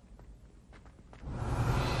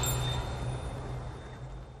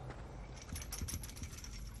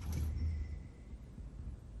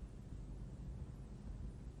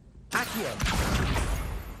 Accio!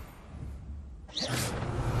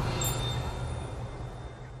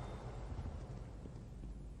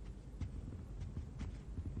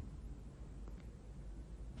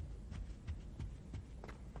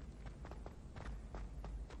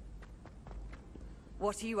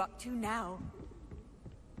 What are you up to now?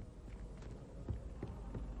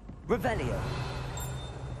 Revelio.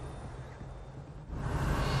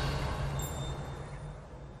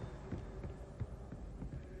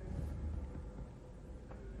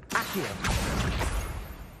 Accio.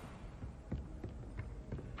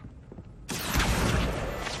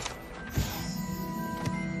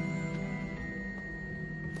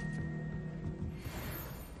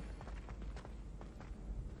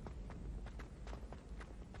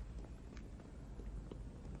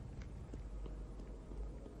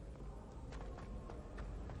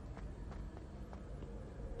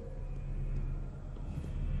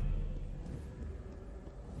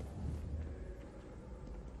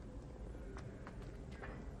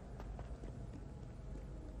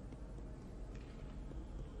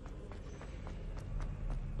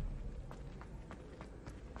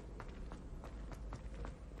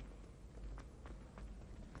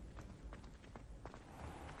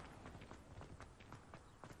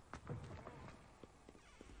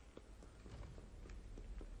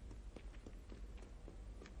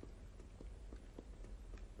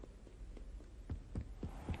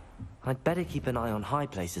 I'd better keep an eye on high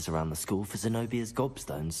places around the school for Zenobia's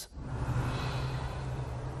gobstones.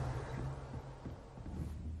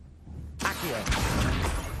 Accio.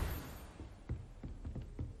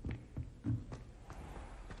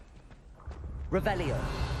 Revelio.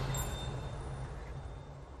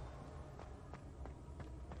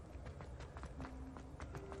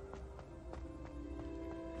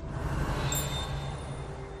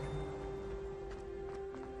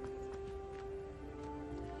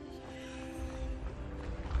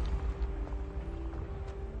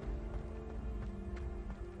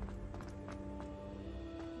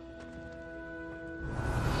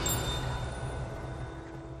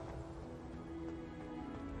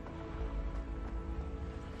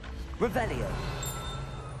 Revelio.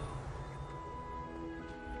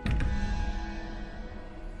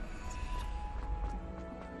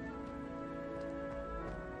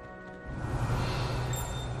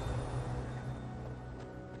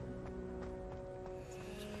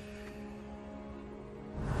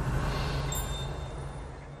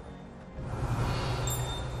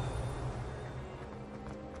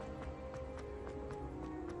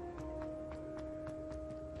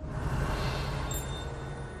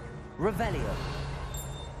 Revelio.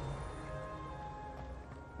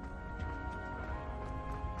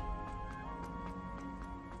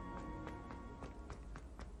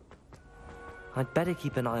 I'd better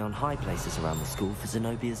keep an eye on high places around the school for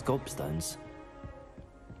Zenobia's gobstones.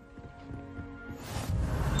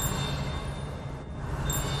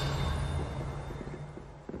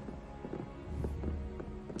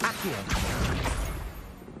 Accio.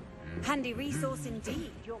 Handy resource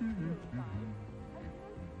indeed.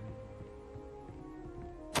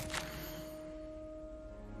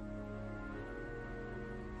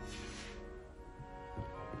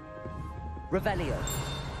 Revelio.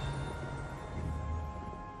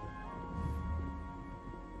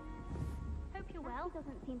 Hope you're well.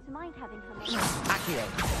 Doesn't seem to mind having her. Accio.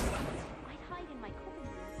 I'd hide in my common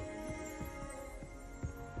room.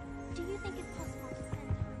 Do you think it's possible to spend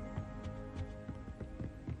time?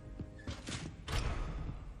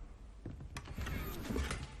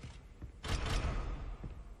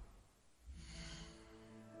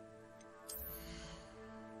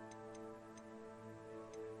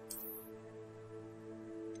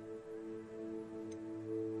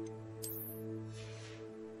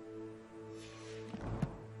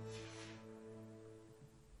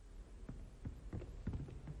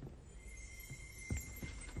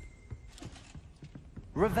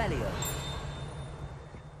 Revelio.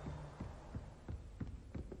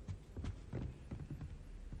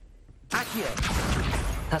 Accio.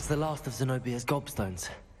 That's the last of Zenobia's gobstones.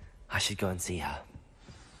 I should go and see her.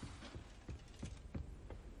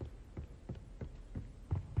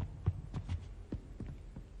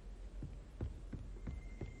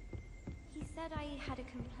 He said I had a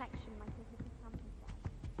complexion like his little sampler.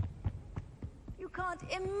 You can't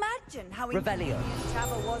imagine how Revelio. inconvenient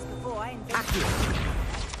travel was before I invented Accio.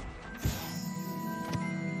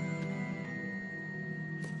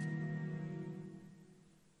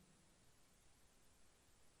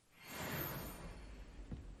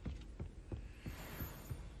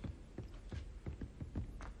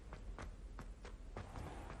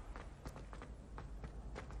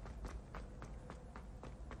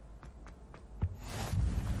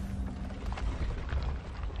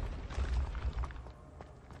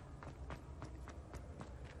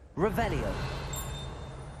 Revelio.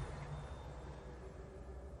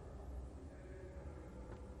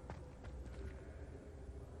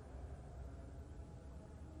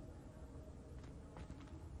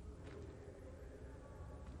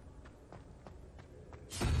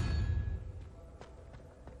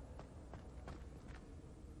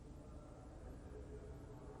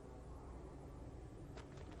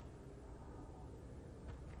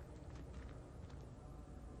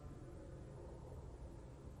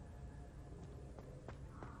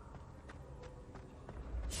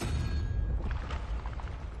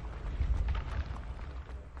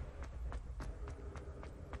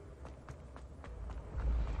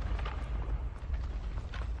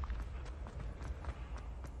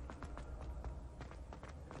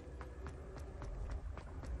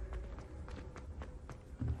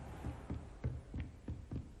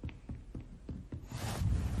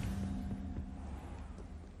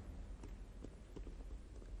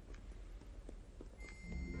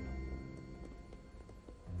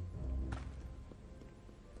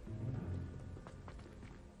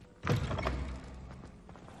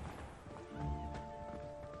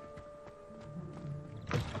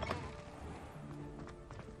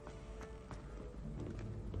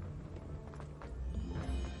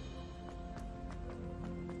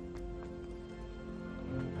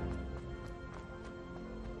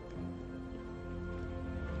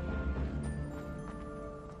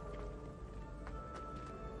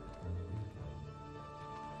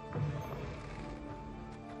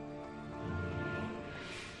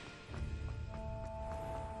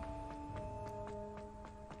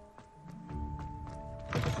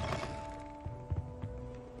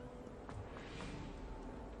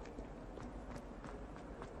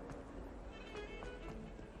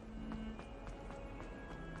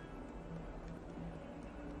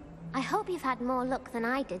 I hope you've had more luck than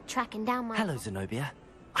I did tracking down my... Hello, Zenobia.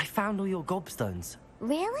 I found all your gobstones.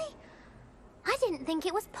 Really? I didn't think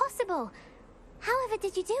it was possible. However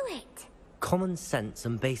did you do it? Common sense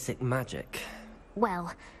and basic magic.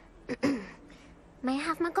 Well, may I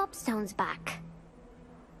have my gobstones back?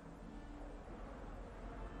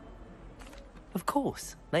 Of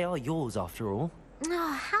course. They are yours after all.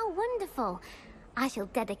 Oh, how wonderful. I shall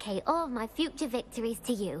dedicate all of my future victories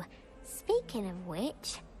to you. Speaking of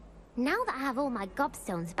which, now that I have all my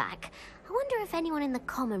gobstones back, I wonder if anyone in the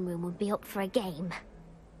common room would be up for a game.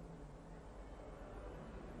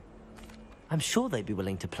 I'm sure they'd be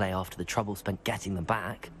willing to play after the trouble spent getting them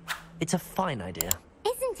back. It's a fine idea.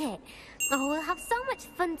 Isn't it? Oh, we'll have so much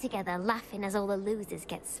fun together, laughing as all the losers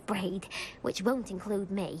get sprayed, which won't include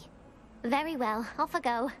me. Very well, off I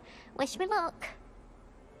go. Wish me luck.